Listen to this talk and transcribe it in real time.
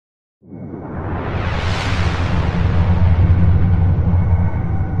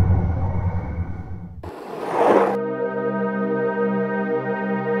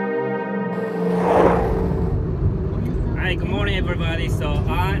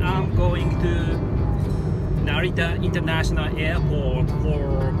to Narita International Airport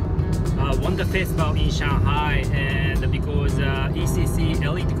for Wonder Festival in Shanghai, and because ECC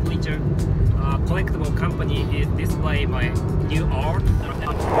Elite Creature Collectible Company is display my new art.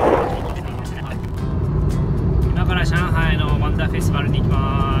 今から上海のワンダーフェスティバルに行き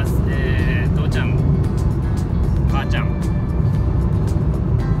ます。父ちゃん、母ちゃん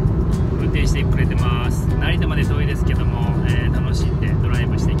運転してくれてます。成田まで遠いですけども、楽しんでドライ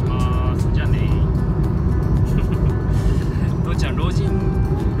ブしていきます。じゃあね父ちゃん老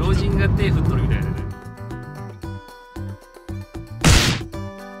人が手振っとるみたいだね。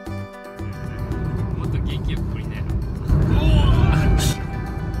もっと元気よく振りね。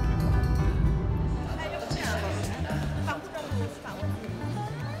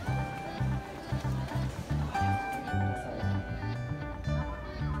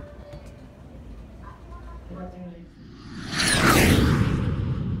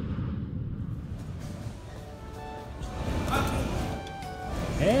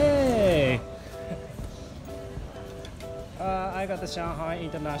Hey! I got the Shanghai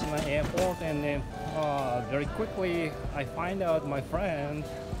International Airport, and then very quickly I find out my friend.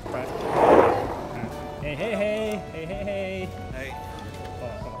 Hey, hey, hey, hey, hey, hey. Hey.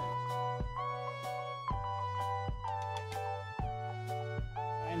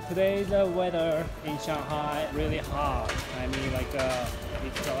 And today's weather in Shanghai really hot. I mean, like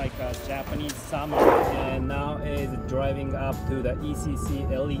it's like a Japanese summer, and now is driving up to the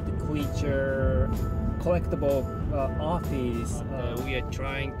ECC Elite Creature Collectible office. We are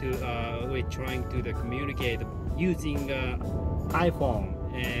trying to communicate using iPhone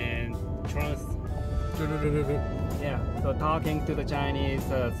and so talking to the Chinese.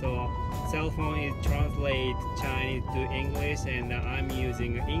 So cell phone is translate Chinese to English, and I'm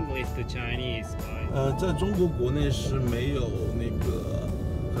using English to Chinese. 在中国国内是没有那个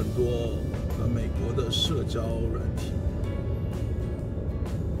很多美国的社交软体。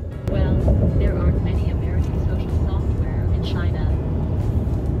Well, there aren't many American social software in China.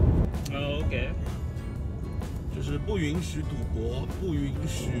 Oh, okay. 就是不允许赌博，不允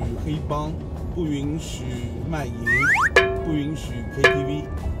许黑帮，不允许卖淫，不允许 KTV。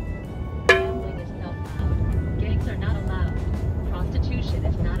 Gambling is not allowed. Gangs are not allowed. Prostitution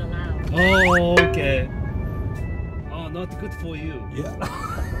is not allowed. Oh, okay. Oh, not good for you. Yeah.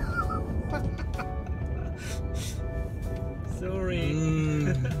 Sorry.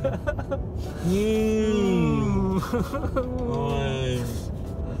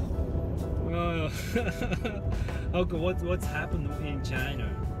 Okay, what's happened in China?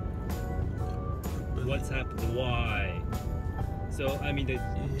 What's happened? Why? So I mean the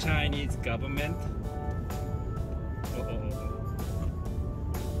Chinese government.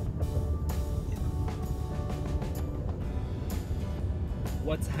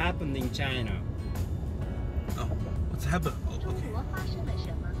 What's happened in China? Oh, what's happened? Okay.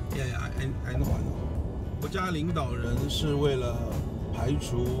 Yeah, I know. 国家领导人是为了排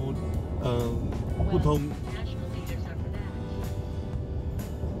除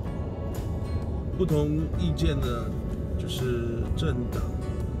不同意见的，就是政党。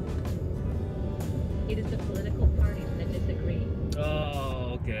It is the political parties that disagree.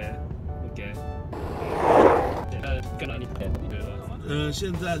 Oh, okay.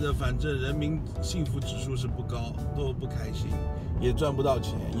 现在的反正人民幸福指数是不高，都不开心，也赚不到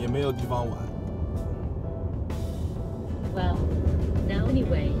钱，也没有地方玩。Well, now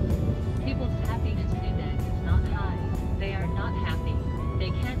anyway, people's happiness index is not high. They are not happy.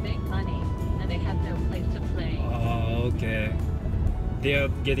 They can't make money, and they have no place to play. Oh, okay. They are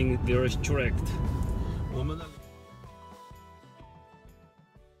getting very strict. 我们的。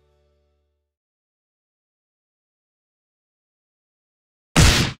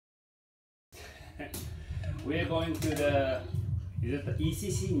We're going to is it the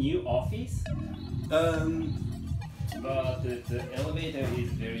ECC new office? But the elevator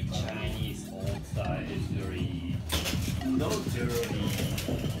is very Chinese old style. It's very not dirty.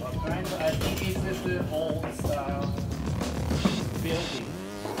 But kind of, I think it's just the old style building.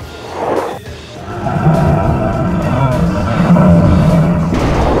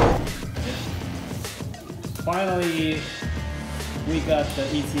 Finally, we got the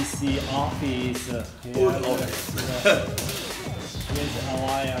ECC office with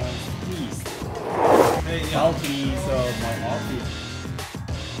Alliance East. Balconies of my office.